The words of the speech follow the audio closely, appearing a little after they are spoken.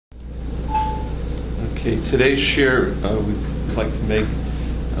Okay, today's share we'd like to make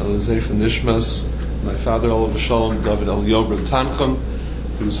L'Zeich Nishmas, my father, Olav Shalom, David El Yobrem Tanchum,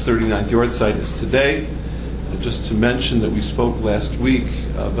 whose 39th yard site is today. Just to mention that we spoke last week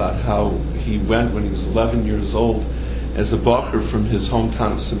about how he went when he was 11 years old as a Bahar from his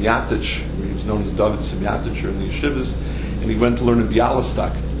hometown of Semyatich, where he was known as David Semyatich in the yeshivas, and he went to learn in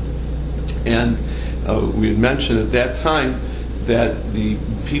Bialystok. And we had mentioned at that time that the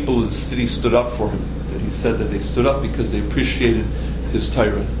people of the city stood up for him. That he said that they stood up because they appreciated his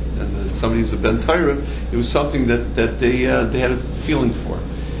Torah, and that somebody who's a ben Torah, it was something that they had a feeling for.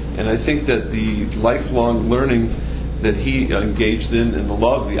 And I think that the lifelong learning that he engaged in, and the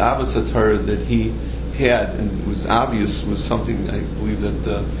love, the Avos HaTorah that he had, and it was obvious, was something I believe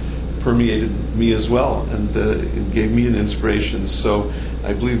that permeated me as well, and it gave me an inspiration. So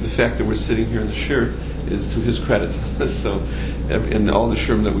I believe the fact that we're sitting here in the shir is to his credit. So, and all the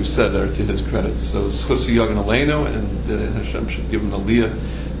shirim that we've said are to his credit. So Schusi Yogan Aleinu, and Hashem should give him aliyah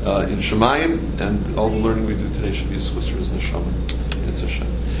in Shemayim, and all the learning we do today should be a Schusser as Neshama. It's Hashem.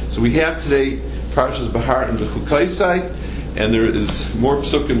 So we have today Parshas Bahar and Bechukosai, and there is more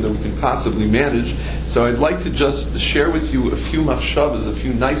psukim than we can possibly manage. So I'd like to just share with you a few machshavas, a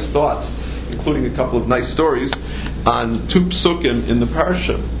few nice thoughts, including a couple of nice stories on two psukim in the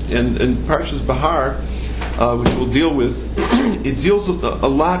parsha. And in Parshas Bahar, which we'll deal with, it deals a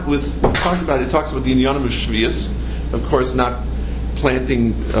lot with, it talks about the inyanim of Shvius, of course not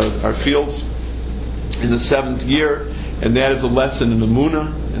planting our fields in the 7th year, and that is a lesson in the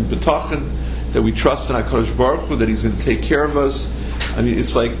Emunah and B'tachin, that we trust in HaKadosh Baruch Hu, that He's going to take care of us. I mean,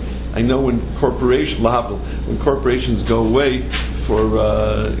 it's like, I know when corporations go away for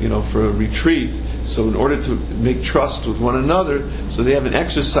a retreat, so in order to make trust with one another, so they have an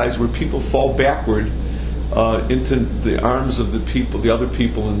exercise where people fall backward into the arms of the other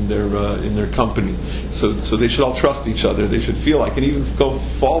people in their company. So they should all trust each other. They should feel like, and even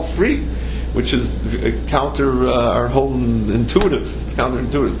fall free, which is counter our whole intuitive. It's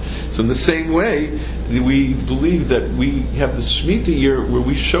counterintuitive. So in the same way, we believe that we have the Shemitah year where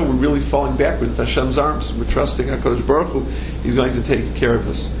we show we're really falling backwards. It's Hashem's arms. We're trusting HaKadosh Baruch Hu. He's going to take care of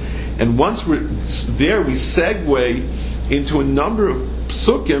us. And once we're there, we segue into a number of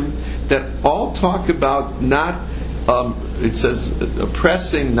psukim that all talk about not, it says,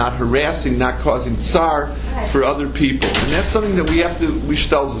 oppressing, not harassing, not causing tsar for other people. And that's something that we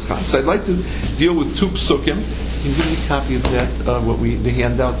should on. So I'd like to deal with two psukim. Can you give me a copy of that, the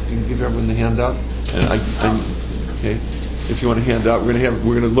handout? If you can give everyone the handout. Okay. If you want a handout, we're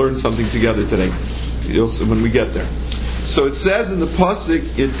going to learn something together today. You'll see when we get there. So it says in the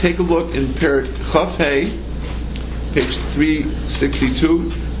pasuk, take a look in Perek Chaf Hey, page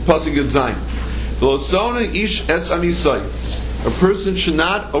 362, pasuk Yud Zayin. V'losona ish es amisai. A person should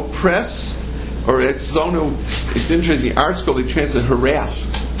not oppress, or it's interesting, the art school, they translate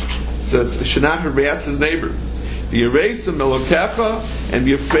harass. So it should not harass his neighbor. Be erased of Elokecha, and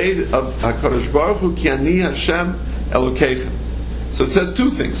be afraid of HaKadosh Baruch Hu, ki ani Hashem Elokecha. So it says two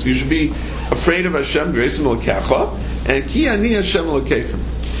things. You should be afraid of Hashem, erased of Elokecha, and ki ani Hashem Elokecha.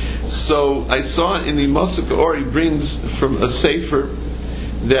 So I saw in the Mosek Or, he brings from a sefer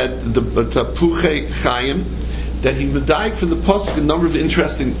that the Tapuche Chaim, that he medayik from the pasuk a number of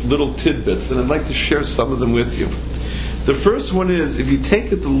interesting little tidbits, and I'd like to share some of them with you. The first one is, if you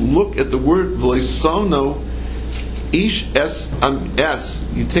take a look at the word v'leisono ish es,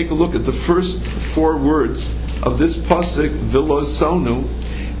 you take a look at the first 4 words of this pasuk v'leisonu,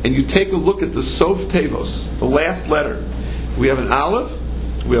 and you take a look at the sof tevos, the last letter. We have an aleph,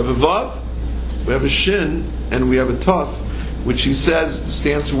 we have a vav, we have a shin, and we have a taf, which he says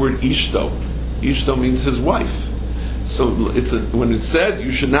stands for the word ishto. Ishto means his wife. So when it says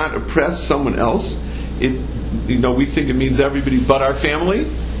you should not oppress someone else, we think it means everybody but our family,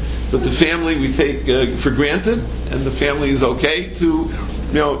 but the family we take for granted, and the family is okay to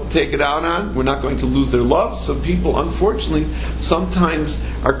take it out on. We're not going to lose their love. So people, unfortunately, sometimes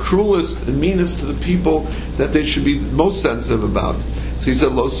are cruelest and meanest to the people that they should be most sensitive about. So he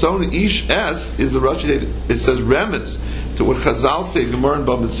said, Lo son ish es is the Rashi. It says remez to what Chazal say, Gemara in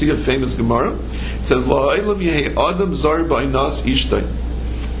Bava Metzia, famous Gemara. It says, Lo eilam yehi adam zar ba'ainas ishtay.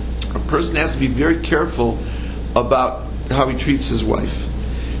 A person has to be very careful about how he treats his wife.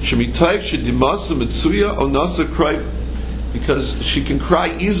 Shemitayv shedimasu mitzuya onasa krayv, because she can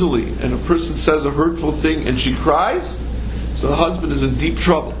cry easily, and a person says a hurtful thing and she cries, so the husband is in deep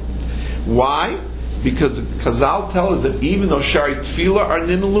trouble. Why? Because Chazal tell us that even though Shari Tefillah are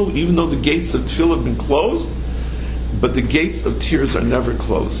ninalu, even though the gates of Tefillah have been closed, but the gates of tears are never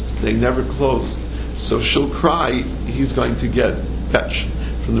closed. They never closed. So she'll cry, he's going to get petch.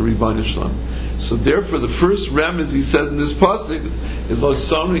 from the Rebbeinu Shalom. So therefore, the first remez he says in this pasuk is Lo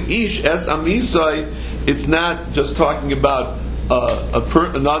Sonu Ish Es Amisai. It's not just talking about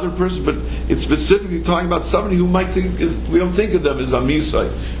another person, but it's specifically talking about somebody who might think we don't think of them as Amisai.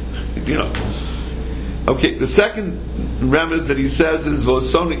 Okay, the second remez that he says is Lo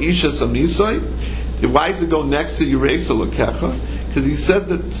Sonu Ish Es Amisai. Why does it go next to Yiresa Lokecha? Because he says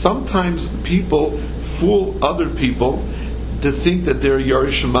that sometimes people fool other people to think that they're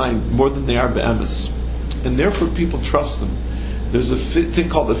Yerush Shamayim more than they are Be'emes. And therefore people trust them. There's a thing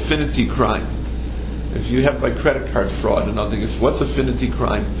called affinity crime. If you have by credit card fraud and nothing, what's affinity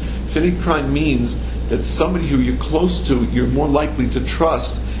crime? Affinity crime means that somebody who you're close to, you're more likely to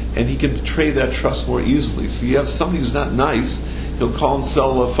trust, and he can betray that trust more easily. So you have somebody who's not nice, he'll call and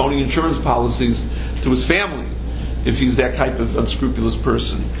sell phony insurance policies to his family, if he's that type of unscrupulous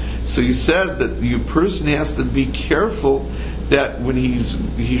person. So he says that the person has to be careful that when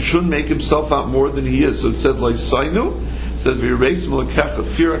he shouldn't make himself out more than he is. So it says like Sainu, it says fear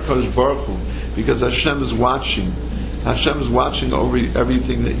HaKadosh Baruch Hu, because Hashem is watching. Hashem is watching over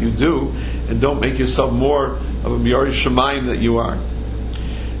everything that you do, and don't make yourself more of a Miyari Shemayim that you are.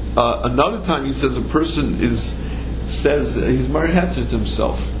 Another time he says a person says he's marhetzet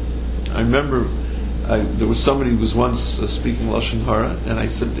himself. I remember there was somebody who was once speaking Lashon Hara, and I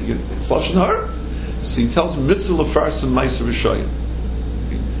said, "It's Lashon Hara?" So he tells me, "Mitzvah lefarsim ma'aser v'shoyim."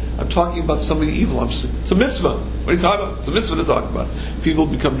 I'm talking about somebody evil. It's a mitzvah. What are you talking about? It's a mitzvah to talk about. People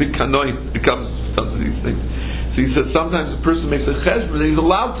become big kanoi when it comes to these things. So he says sometimes a person makes a cheshbon and he's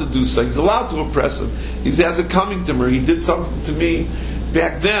allowed to do so. He's allowed to oppress him. He has it coming to him, or he did something to me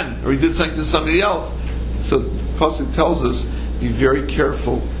back then, or he did something to somebody else. So the pasuk tells us, be very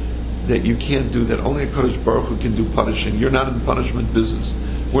careful that you can't do that. Only a Kodesh Baruch Hu can do punishing. You're not in the punishment business.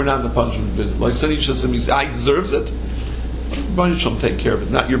 We're not in the punishment business. Like Sani Shassim, he says, I deserves it. But shall take care of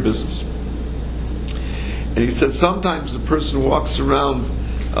it, not your business. And he said sometimes the person walks around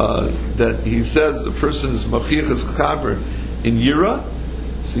that he says the person is machiachas chaver in yira.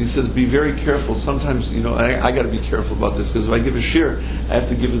 So he says, be very careful. Sometimes, I got to be careful about this, because if I give a shir, I have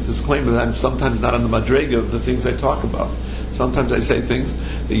to give a disclaimer that I'm sometimes not on the madrega of the things I talk about. Sometimes I say things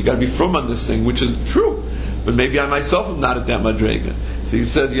that you got to be from on this thing, which is true, but maybe I myself am not at that madrega. So he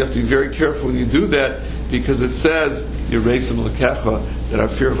says you have to be very careful when you do that, because it says Yireisim Lekecha, that our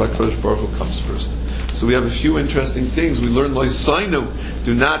fear of HaKadosh Baruch Hu comes first. So we have a few interesting things. We learn Lo Yisainu,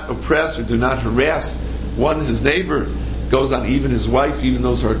 do not oppress or do not harass his neighbor. Goes on even his wife, even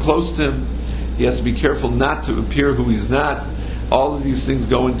those who are close to him. He has to be careful not to appear who he's not. All of these things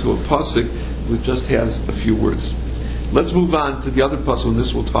go into a pasuk which just has a few words. Let's move on to the other pasuk, and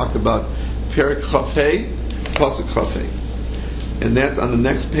this we'll talk about Perek Chafei, pasuk Chafei, and that's on the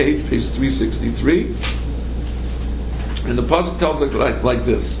next page 363. And the pasuk tells us like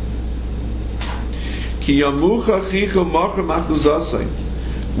this: Ki yamucha chicha macher machuzasai.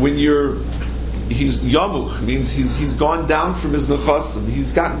 When he's yamuch, means he's gone down from his nechasim.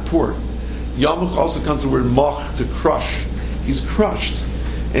 He's gotten poor. Yamuch also comes from the word mach, to crush. He's crushed,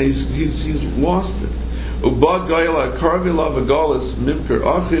 and he's lost it. Uba goyel akarvilav agalis mimker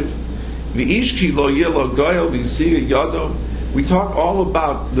achiv v'ishki lo yelo goyel v'isiga yado. We talk all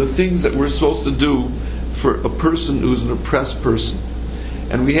about the things that we're supposed to do for a person who's an oppressed person,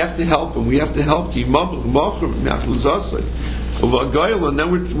 and we have to help him. We have to help ki mamuch macher machuzasai. And then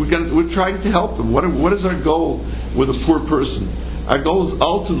we're trying to help them. What is our goal with a poor person? Our goal is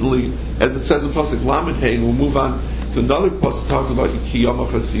ultimately, as it says in pasuk Lamed Hey, and we'll move on to another pasuk that talks about Ki Yamach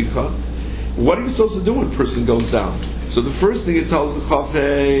Achicha. What are you supposed to do when a person goes down? So the first thing it tells the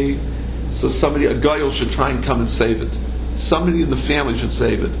Chafei, so a goyel should try and come and save it. Somebody in the family should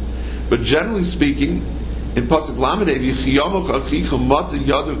save it. But generally speaking, in pasuk Lamed Hey, Ki Yamach Achicha Mata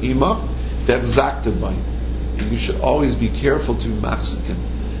Yadu Imach Ve'Zakta Bay. You should always be careful to machzikim.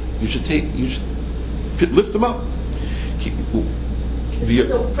 You should lift them up. Is he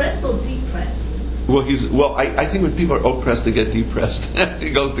oppressed or depressed? I think when people are oppressed, they get depressed.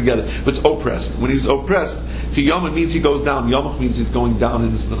 It goes together. But it's oppressed. When he's oppressed, Yamach means he goes down. Yamach means he's going down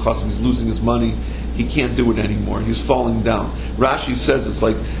in his nechasim. He's losing his money. He can't do it anymore. He's falling down. Rashi says it's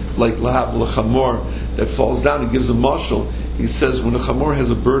like lahab l'chamor that falls down. He gives a mashal. He says when a chamor has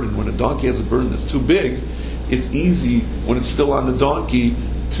a burden, when a donkey has a burden that's too big, it's easy when it's still on the donkey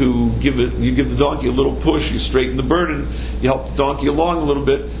to give the donkey a little push, you straighten the burden, you help the donkey along a little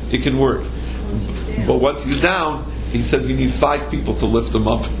bit, it can work. But once he's down, he says you need 5 people to lift him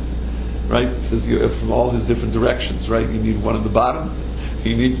up, right? Because from all his different directions, right? You need one at the bottom,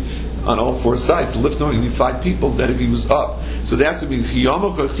 you need on all 4 sides to lift him up, you need 5 people, then if he was up. So that's what means,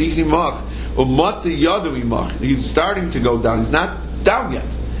 he's starting to go down, he's not down yet.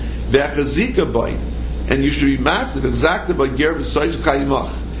 Ve'achazika boy, and you should be massive exactly by ger v'soich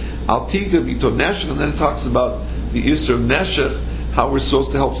chayimach. Al tika b'to neshech, and then it talks about the Isra of neshech, how we're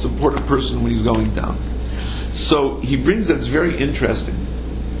supposed to help support a person when he's going down. So he brings that. It's very interesting.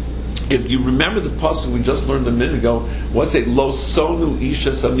 If you remember the pasuk we just learned a minute ago, what's it? Lo sonu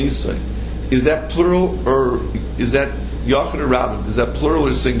isha samisai. Is that plural or is that yachid or rabbim? Is that plural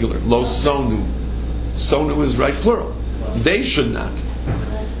or singular? Lo sonu. Sonu is right, plural. They should not.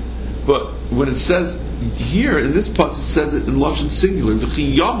 But when it says here in this pasuk, it says it in lashon singular.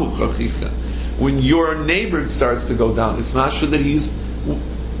 V'chi yamu chachicha. When your neighbor starts to go down, it's not sure that he's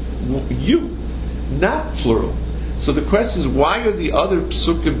you, not plural. So the question is, why are the other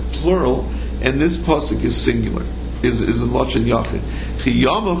psukim plural and this pasuk is singular? Is in lashon yachid.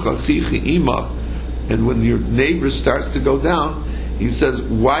 And when your neighbor starts to go down, he says,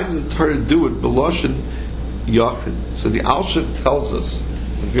 why does the Torah do it? B'lashon yachid. So the Alshach tells us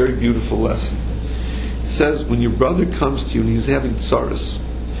a very beautiful lesson. It says, when your brother comes to you and he's having tsaras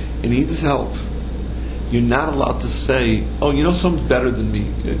and he needs help, you're not allowed to say, oh, you know, someone's better than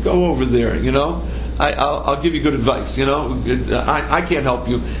me. Go over there, you know. I'll give you good advice, you know. I can't help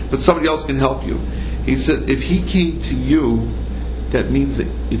you, but somebody else can help you. He said, if he came to you, that means that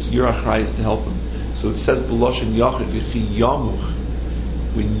it's your achrayus to help him. So it says, b'loshen yachid v'chi yamuch,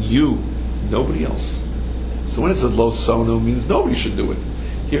 when you, nobody else. So when it says lo sono, it means nobody should do it.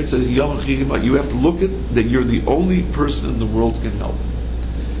 Here it says, yamuch, you have to look at that you're the only person in the world who can help.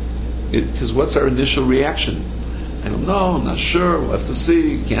 Because what's our initial reaction? I don't know, I'm not sure, we'll have to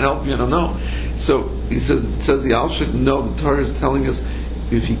see, can't help you, I don't know. So he says, it says the Alshach, no, the Torah is telling us,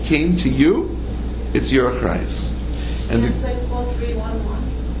 if he came to you, it's your achrayus. And Can't say call 311.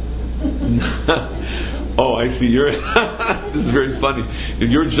 Oh, I see. This is very funny.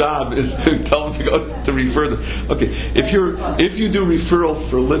 Your job is to tell them to go to refer them. Okay, if you do referral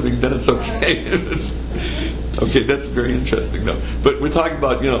for a living, then it's okay. Okay, that's very interesting, though. But we're talking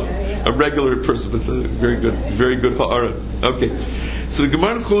about a regular person. But it's a very good ha'ara. Okay, so the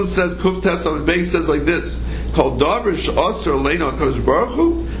Gemara in Chulin says Kuf Tes on the base says like this: called Davrish Aser Aleinu HaKadosh Baruch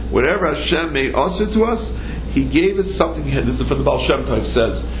Hu. Whatever Hashem made Aser to us, He gave us something. This is from the Baal Shem Tov,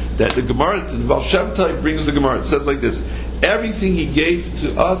 says that the Gemara, the Baal Shem Tov brings the Gemara. It says like this: everything He gave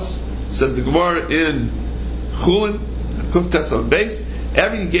to us, says the Gemara in Chulin, Kuf Tes on base.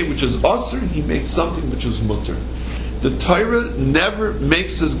 Everything He gave, which is Aser, He made something which is Mutter. The Torah never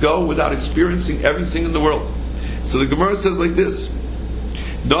makes us go without experiencing everything in the world. So the Gemara says like this: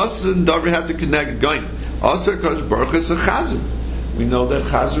 Nasan Davar had to connect going. Aser Kadosh Baruch is a Chazer. We know that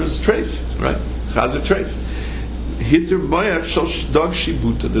Chazer is treif, right? Chazer treif. Hitter Mayach Shal Dog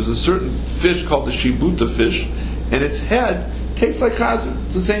Shibuta. There's a certain fish called the Shibuta fish, and its head tastes like Chazer.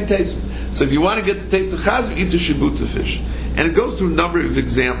 It's the same taste. So if you want to get the taste of Chazer, eat the Shibuta fish. And it goes through a number of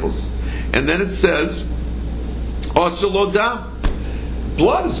examples. And then it says, Aser Lo Dam.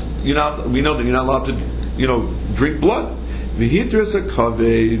 Blood is, we know that you're not allowed to, drink blood. V'hitr is a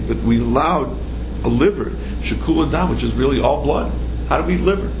kaved, but we allowed a liver, shekul adam, which is really all blood. How do we eat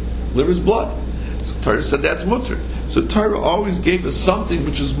liver? Liver is blood. So Torah said that's mutter. So Torah always gave us something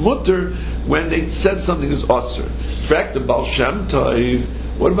which is mutter when they said something is aser. In fact, the Baal Shem Tov,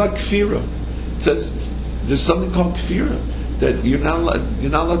 what about kfira? It says there's something called kfira that you're not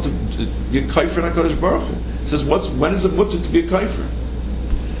allowed to be a kaifer in HaKadosh Baruch Hu. It says when is it mutter to be a kaifer?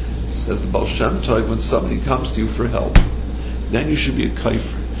 It says the Baal Shem Tov, when somebody comes to you for help, then you should be a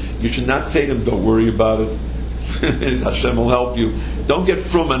kaifer. You should not say to him, don't worry about it, Hashem will help you. Don't get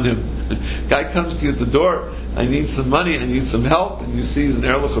frum on him. Guy comes to you at the door, I need some money, I need some help, and you see he's an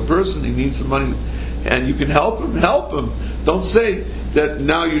erlich person, he needs some money, and you can help him. Don't say that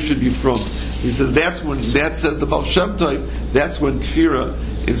now you should be frum. He says that says the Baal Shem Tov, that's when kfira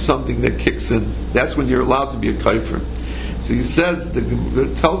is something that kicks in. That's when you're allowed to be a kaifer. So he says,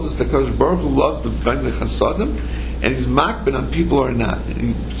 it tells us that Kadosh Baruch Hu loves the B'nai Chasadim, and he's makbid on people or not.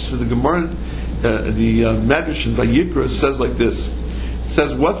 So the Gemara, the Medrash in Vayikra says like this. It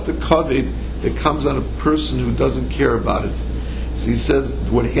says, what's the kaved that comes on a person who doesn't care about it? So he says,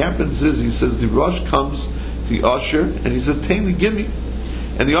 what happens is, he says, the Rosh comes to the Usher, and he says, Tainli, give me.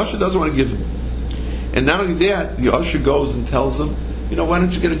 And the Usher doesn't want to give him. And not only that, the Usher goes and tells him, why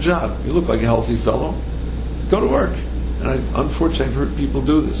don't you get a job? You look like a healthy fellow. Go to work. And unfortunately, I've heard people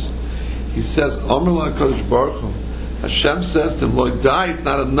do this. He says, Amar la Kadosh Baruch Hu, Hashem says to him, Lo die, it's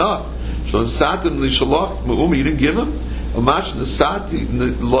not enough. You didn't give him? What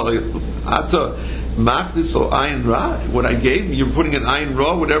I gave him, you're putting an ayin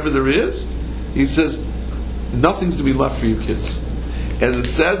ra, whatever there is? He says, nothing's to be left for you kids. As it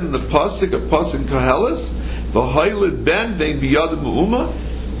says in the Pasuk, a Pasuk Koheles, V'haylid ben vein biyad me'uma,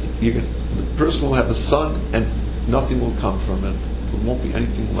 the person will have a son and nothing will come from it. There won't be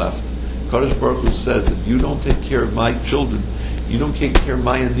anything left. Kadosh Baruch Hu says, if you don't take care of my children, you don't take care of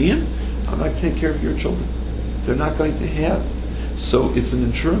my aniyim, I'm not going to take care of your children. They're not going to have. So it's an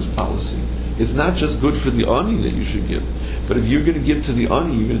insurance policy. It's not just good for the ani that you should give, but if you're going to give to the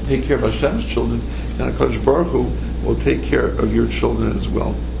ani, you're going to take care of Hashem's children, and HaKadosh Baruch Hu will take care of your children as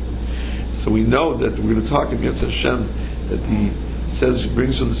well. So we know that we're going to talk about Hashem, that he says, he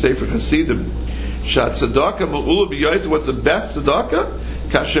brings from the Sefer Hasidim, Shat tzedakah ma'ula b'yayz, what's the best tzedakah?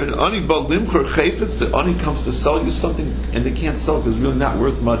 Kasher an ani bal limchor chayfetz, the ani comes to sell you something, and they can't sell it because it's really not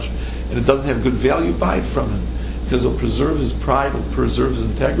worth much, and it doesn't have good value, buy it from him. Because it'll preserve his pride, it'll preserve his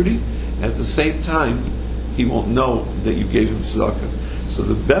integrity, and at the same time, he won't know that you gave him tzedakah. So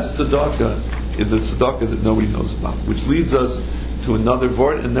the best tzedakah is the tzedakah that nobody knows about, which leads us to another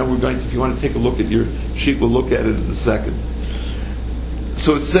vort, and then we're going to, if you want to take a look at your sheet, we'll look at it in a second.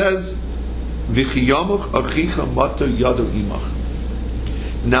 So it says, V'chiyamuch achicha mato yado imach.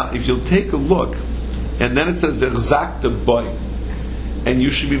 Now, if you'll take a look, and then it says, V'chzakta boy, and you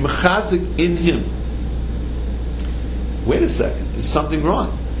should be mechazik in him. Wait a second, there's something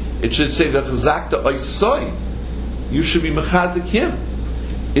wrong. It should say v'chazakta oisoi. You should be mechazik him.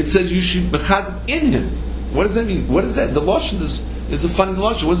 It says you should be mechazik in him. What does that mean? What is that? The lashon is a funny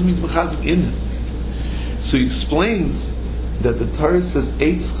lashon. What does it mean to mechazik in him? So he explains that the Torah says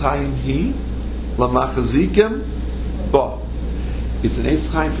eitz chaim hi lamachazikim ba. It's an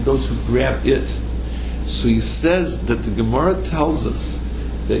eitz chaim for those who grab it. So he says that the Gemara tells us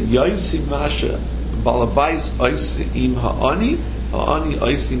that yaisi masha balabais oisim ha'ani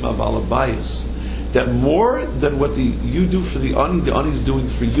oisim ha'balabais, that more than what you do for the ani is doing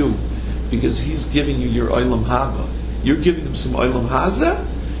for you, because he's giving you your olam haba. You're giving him some olam haza,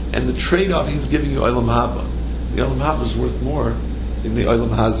 and the trade-off, he's giving you olam haba. The olam haba is worth more than the olam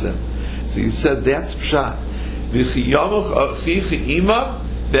haza. So he says that's pshat. V'chiyamuch achicha imach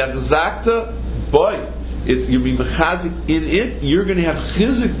v'achzakta boy. You'll be mechazik in it. You're going to have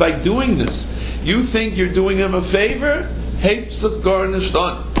chizik by doing this. You think you're doing him a favor? Heipsach garnished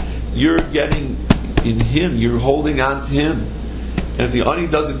on. You're getting in him. You're holding on to him. And if the ani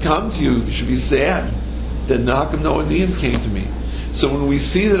doesn't come to you, you should be sad that Nachum no Aniyim came to me. So when we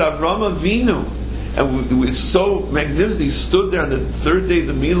see that Avram Avinu, and it's so magnificent, he stood there on the third day of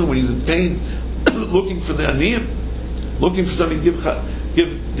the Milah when he's in pain, looking for the Aniyim, looking for somebody to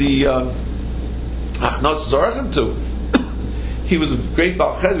give the Achnas Zarachim to. He was a great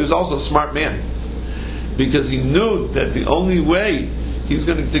Baal Ched, he was also a smart man, because he knew that the only way he's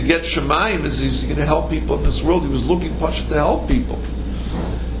going to get Shemayim is he's going to help people in this world. He was looking Pasha to help people,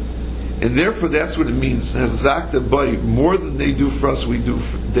 and therefore that's what it means. Zakta Bay, more than they do for us, we do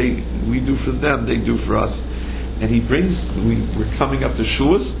for them. They do for us. And he brings. We're coming up to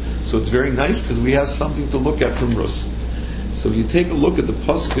Shuas, so it's very nice because we have something to look at from Rus. So if you take a look at the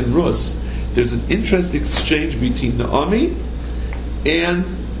pasuk in Rus, there's an interesting exchange between Naomi and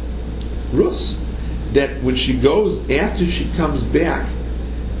Rus. That when she goes, after she comes back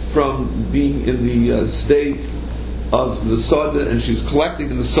from being in the state of the Sada, and she's collecting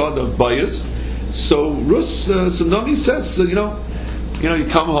in the Sada of Bayas, so Naomi says, you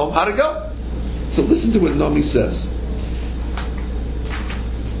come home, how'd it go? So listen to what Naomi says.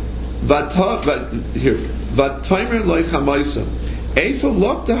 Vataymer loy chamaisa, Eifa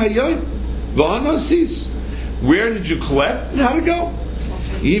lokta hayoyim, v'anosis. Where did you collect, and how'd it go?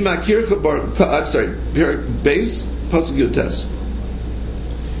 I'm sorry, base, Pasuk Yotes.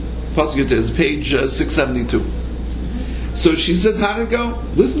 Pasuk Yotes, page 672. So she says, how did it go?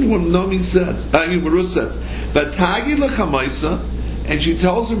 Listen to what Naomi says. What Ruth says. Vatagi lechamaisa, and she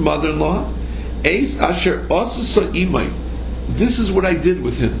tells her mother-in-law, Eis asher osasa imay. This is what I did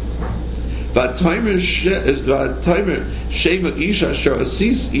with him. Vataymer shema isha asher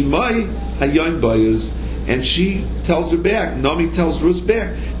asis imay hayon bayaz. And she tells her back, Naomi tells Ruth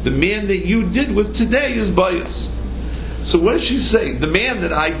back, the man that you did with today is bias. So what does she say? The man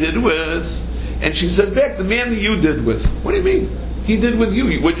that I did with. And she said back, the man that you did with. What do you mean? He did with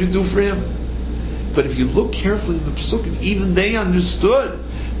you. What did you do for him? But if you look carefully in the Pesukim, even they understood,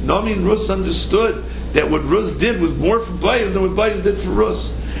 Naomi and Ruth understood that what Ruth did was more for bias than what bias did for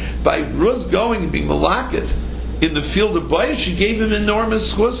Ruth. By Ruth going and being malakit in the field of bias, she gave him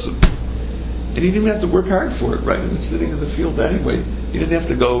enormous chutzpah. And he didn't even have to work hard for it, right? He was sitting in the field anyway. He didn't have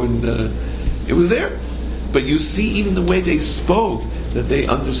to go and... it was there. But you see even the way they spoke, that they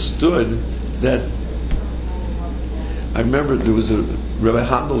understood that... I remember there was a Rabbi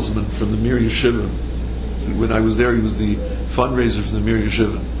Handelsman from the Mir Yeshiva. And when I was there, he was the fundraiser for the Mir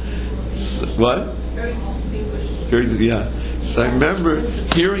Yeshiva. So, what? Very distinguished. Very, yeah. So I remember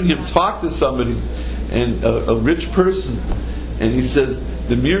hearing him talk to somebody, and a rich person, and he says,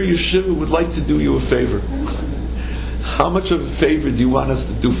 the Mir Yeshiva would like to do you a favor. How much of a favor do you want us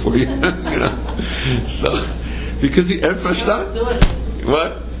to do for you? So, because he verstanden?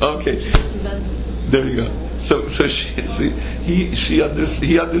 What? Okay. There you go. So he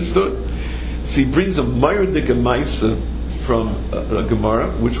understood. So he brings a Mayardik and Maisa from a Gemara,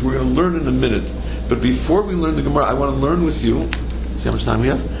 which we're going to learn in a minute. But before we learn the Gemara, I want to learn with you. See how much time we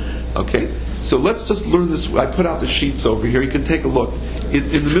have? Okay. So let's just learn this. I put out the sheets over here. You can take a look. In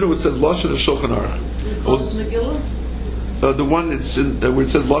the middle it says Lashon HaShulchan Aruch. The one that's where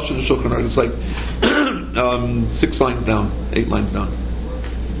it says Lashon HaShulchan Aruch. It's like 6 lines down, 8 lines down.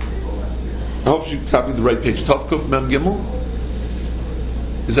 I hope you copied the right page. Tavkuf Mem Gimel.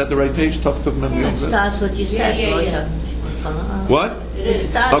 Is that the right page? Tavkuf Mem Gimel. That's what you said. Yeah. What?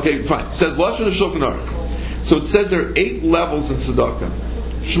 Okay, fine. It says Lashon HaShulchan Aruch. So it says there are 8 levels in tzedakah.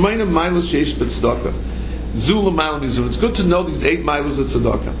 Shmeina milos sheyesh b'tzedakah. Zula malam mizun. It's good to know these 8 milos of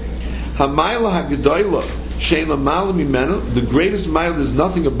tzedakah. Hamayla hagedayla she'la malam mimenu. The greatest mile, there's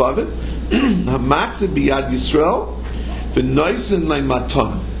nothing above it. Hamatzeh biyad Yisrael v'noisen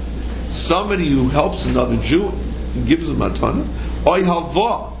le'matana. Somebody who helps another Jew and gives him matana. Oy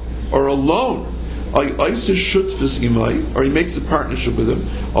halva, or a loan. Or he makes a partnership with him,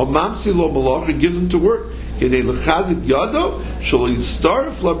 or mamsi lo malach, gives him to work, that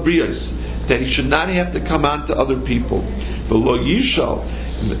he should not have to come on to other people. And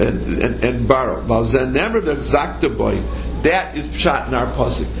borrow. That is pshat in our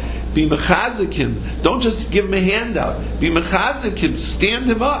pasuk. Be mechazik him. Don't just give him a handout. Be mechazik him. Stand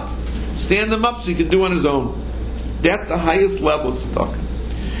him up. Stand him up so he can do on his own. That's the highest level of tzedakah.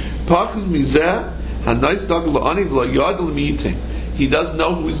 Pachas mizeh. He does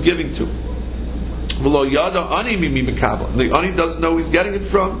know who he's giving to. The ani doesn't know who he's getting it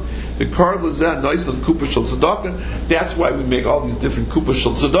from. That's why we make all these different kupa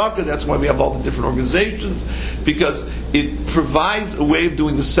shel tzedakah. That's why we have all the different organizations, because it provides a way of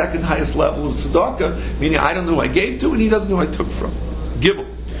doing the second highest level of tzedakah, meaning I don't know who I gave to and he doesn't know who I took from. Gimel.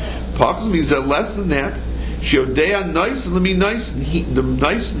 Pachas mizeh, less than that. Shiodea nice and let me nice. The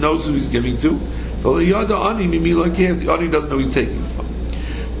nice knows who he's giving to. The ani doesn't know he's taking it from.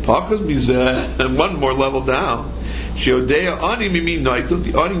 And one more level down. The ani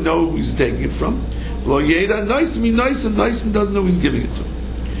knows who he's taking it from. Nice and doesn't know who he's giving it to.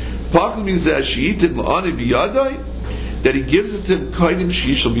 That he gives it to him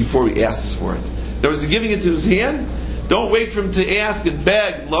before he asks for it. In other words, giving it to his hand. Don't wait for him to ask and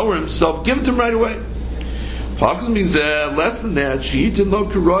beg and lower himself. Give it to him right away. Less than that, he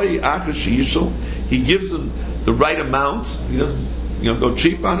gives him the right amount. He doesn't, go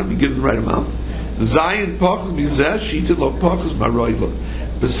cheap on him. He gives him the right amount. Zion he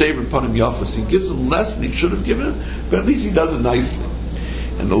gives him less than he should have given him, but at least he does it nicely.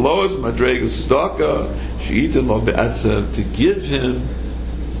 And the lowest madrega staka to give him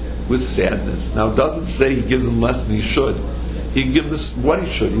with sadness. Now it doesn't say he gives him less than he should. He can give him what he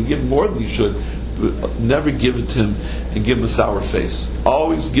should. He can give him more than he should. Never give it to him and give him a sour face.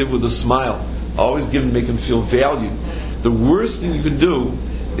 Always give with a smile. Always give him, make him feel valued. The worst thing you can do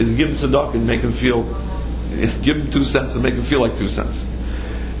is give him tzedakah and make him feel, give him 2 cents and make him feel like 2 cents.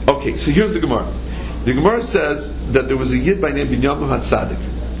 Okay, so here's the Gemara. The Gemara says that there was a yid by name Binyamin HaTzadik.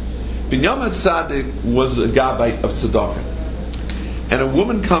 Binyamin HaTzadik was a gabbai of tzedakah. And a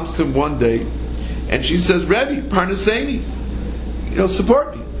woman comes to him one day and she says, Rabbi, parnaseini,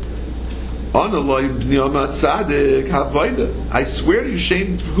 support me. I swear to you,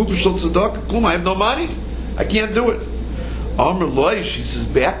 Shane, I have no money. I can't do it. She says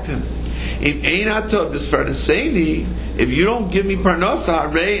back to him, if you don't give me parnasa,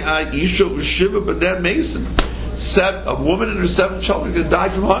 a woman and her 7 children are going to die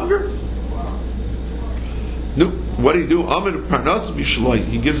from hunger. No, what do you do?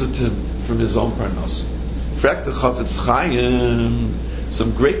 He gives it to him from his own parnasa.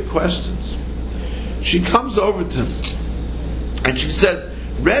 Some great questions. She comes over to him and she says,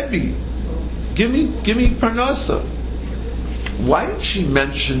 Rabbi, give me parnasa. Why didn't she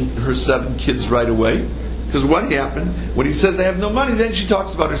mention her 7 kids right away? Because what happened? When he says, I have no money, then she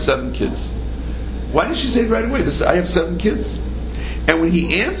talks about her 7 kids. Why didn't she say it right away? I have 7 kids. And when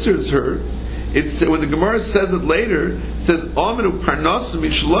he answers her, when the Gemara says it later, it says,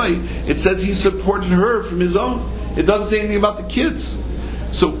 it says he supported her from his own. It doesn't say anything about the kids.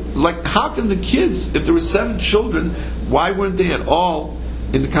 So, how can the kids, if there were 7 children, why weren't they at all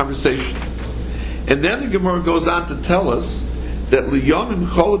in the conversation? And then the Gemara goes on to tell us that Binyamin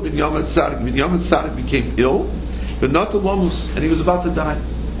HaTzadik became ill, but not the Lomus, and he was about to die.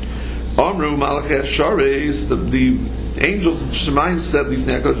 Amru Malachei Shares, the angels in Shemayim said,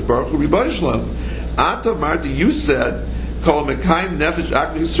 Lifnei HaKadosh Baruch Hu Ribono Shalom, Ata Marti, you said, Kol Mekayim Nefesh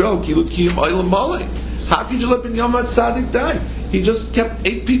Akmi Yisrael Kilu Kiyum Olam Malei. How could you let Binyamin Tzaddik die? He just kept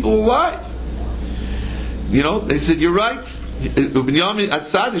 8 people alive. They said, you're right. Binyamin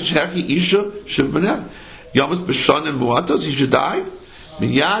Tzaddik Shechi Isha Shiv B'nei Yamas B'Shanim Muatos, he should die.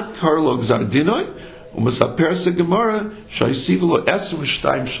 Miyad Karlo Gzar Dinoi. They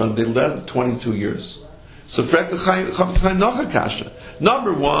led 22 years. So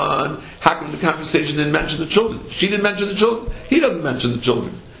number one, how come the conversation didn't mention the children? She didn't mention the children. He doesn't mention the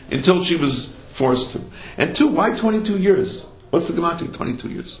children until she was forced to. And 2, why 22 years? What's the gematria? 22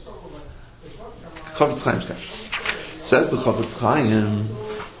 years. Chafetz Chaim's kasha. Says the Chafetz Chaim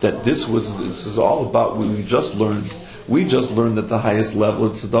that this is all about what we just learned. We just learned that the highest level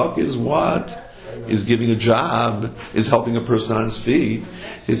of tzedakah is what? Is giving a job, is helping a person on his feet.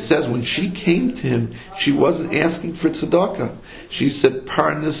 It says when she came to him, she wasn't asking for tzedakah. She said,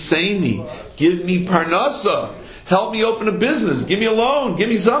 Parnaseini, give me parnasa. Help me open a business. Give me a loan. Give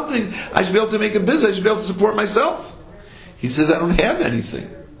me something. I should be able to make a business. I should be able to support myself. He says, I don't have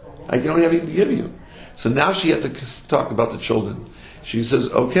anything. I don't have anything to give you. So now she had to talk about the children. She says,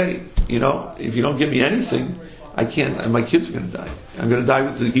 okay, if you don't give me anything, I can't, my kids are going to die. I'm going to die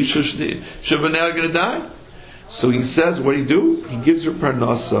with the Isha Shivaneh are going to die. So he says, what did he do? He gives her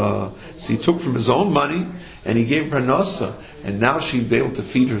parnasa. So he took from his own money and he gave parnasa. And now she'd be able to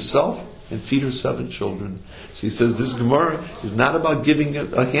feed herself and feed her 7 children. So he says, this Gemara is not about giving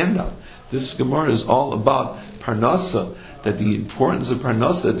a handout. This Gemara is all about parnasa. That the importance of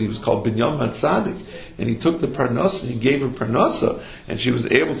parnasa, that he was called Binyamin Tzaddik, and he took the parnasa and he gave her parnasa, and she was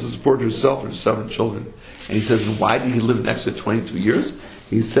able to support herself and her 7 children. And he says, and why did he live an extra 22 years?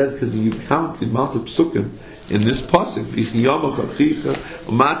 He says, because you count the amount of psukim in this pasuk,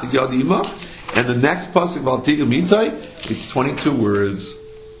 and the next pasuk, it's 22 words.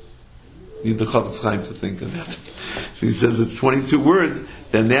 You need the Chafetz Chaim to think of that. So he says it's 22 words,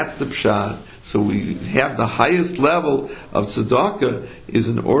 then that's the pshat. So we have the highest level of tzedakah is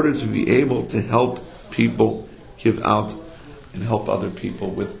in order to be able to help people give out and help other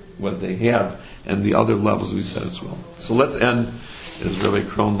people with what they have, and the other levels we said as well. So let's end, as Rabbi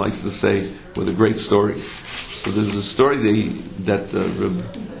Krohn likes to say, with a great story. So there's a story that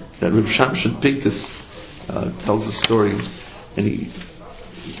Reb Shamshon Pinkus tells a story, and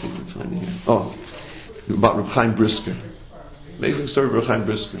about Reb Chaim Brisker. Amazing story of Reb Chaim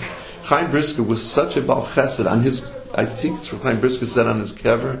Brisker. Chaim Brisker was such a Baal Chesed on his, I think it's Reb Chaim Brisker said on his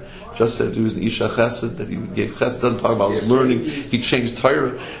kever, just said he was an Isha Chesed, that he gave Chesed, doesn't talk about his learning, he changed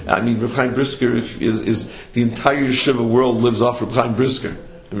Torah. I mean, Reb Chaim Brisker is the entire yeshiva world lives off Reb Chaim Brisker.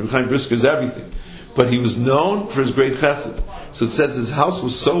 And Reb Chaim Brisker is everything. But he was known for his great Chesed. So it says his house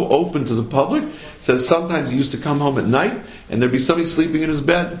was so open to the public, it says sometimes he used to come home at night, and there'd be somebody sleeping in his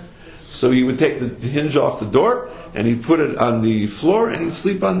bed. So he would take the hinge off the door, and he'd put it on the floor, and he'd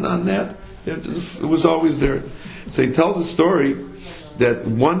sleep on that. It was always there. So they tell the story that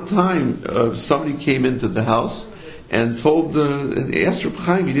one time somebody came into the house and told and asked Reb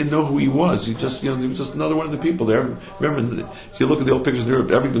Chaim. He didn't know who he was. He just, he was just another one of the people there. Remember, if you look at the old pictures in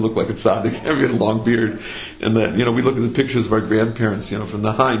Europe, everybody looked like a tzaddik. Everybody had a long beard, and that we look at the pictures of our grandparents, from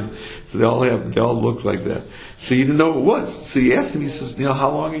the Heim. So they all look like that. So he didn't know who it was. So he asked him. He says, how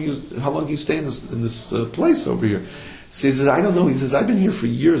long do you stay in this place over here? So he says, I don't know. He says, I've been here for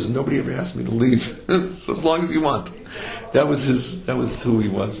years and nobody ever asked me to leave. So as long as you want. That was who he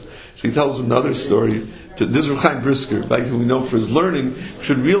was. So he tells another story. This is Reb Chaim Brisker, like who we know for his learning,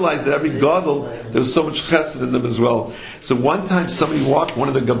 should realize that every gadol, there was so much chesed in them as well. So one time somebody one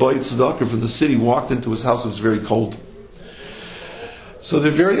of the Gaboy Tzedakah from the city walked into his house. It was very cold. So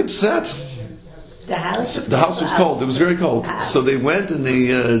they're very upset. The house was cold. It was very cold. So they went and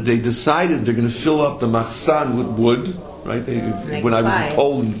they decided they're going to fill up the machsan with wood. Right? When I was in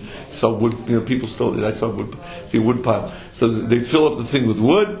Poland, saw wood. People still did. I saw wood. See a wood pile. So they fill up the thing with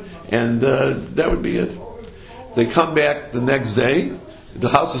wood, and that would be it. They come back the next day. The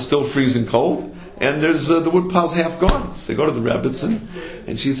house is still freezing cold, and there's the wood pile's half gone. So they go to the Rebbitzin,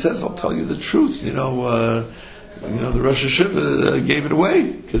 and she says, "I'll tell you the truth. The Rosh Hashiva gave it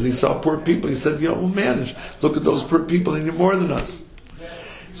away because he saw poor people. He said, we'll manage. Look at those poor people. They need more than us."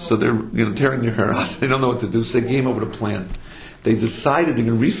 So they're tearing their hair out. They don't know what to do. So they came up with a plan. They decided they're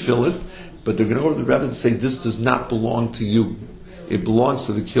going to refill it, but they're going to go to the Rebbe and say, "This does not belong to you. It belongs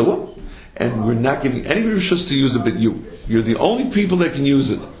to the killer, and we're not giving any rishus to use it but you. You're the only people that can use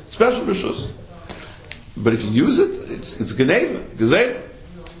it. Special rishus. But if you use it, it's geneva, gazela."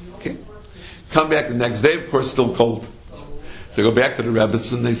 Okay. Come back the next day, of course, still cold. So go back to the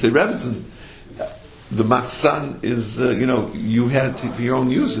Rebbitzin, they say, Rebbitzin, the machsan is, you had it for your own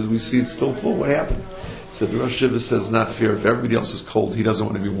uses. We see it's still full. What happened? So the Rosh Hashiva says, not fair. If everybody else is cold, he doesn't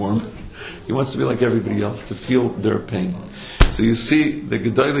want to be warm. He wants to be like everybody else, to feel their pain. So you see, the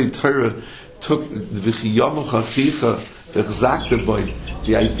Gedolei Torah took the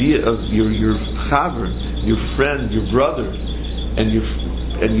idea of your chaver, your friend, your brother, and you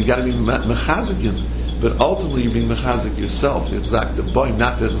got to be mechazik him. But ultimately, you're being mechazik yourself. V'chzakta boy,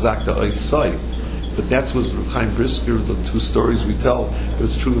 not v'chzakta oisai. But that's what Chaim Brisker, the two stories we tell. But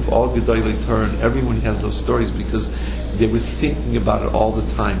it's true of all Gedolei Torah, and everyone has those stories because they were thinking about it all the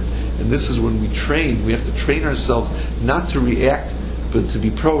time. And this is when we train. We have to train ourselves not to react, but to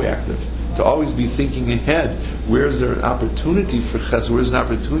be proactive. To always be thinking ahead. Where is there an opportunity for ches? Where is an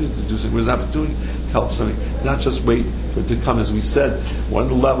opportunity to do something? Where is an opportunity to help somebody? Not just wait for it to come. As we said, one of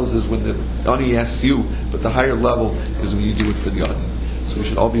the levels is when the ani asks you, but the higher level is when you do it for the ani. So we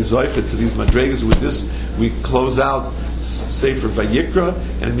should all be zoichet to these madregas. With this, we close out Sefer Vayikra,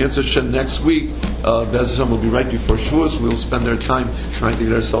 and in Yetzer Hashem next week, Be'ez Hashem will be right before Shavuos. We'll spend our time trying to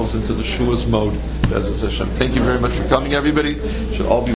get ourselves into the Shavuos mode. Be'ez Hashem. Thank you very much for coming, everybody. Should all be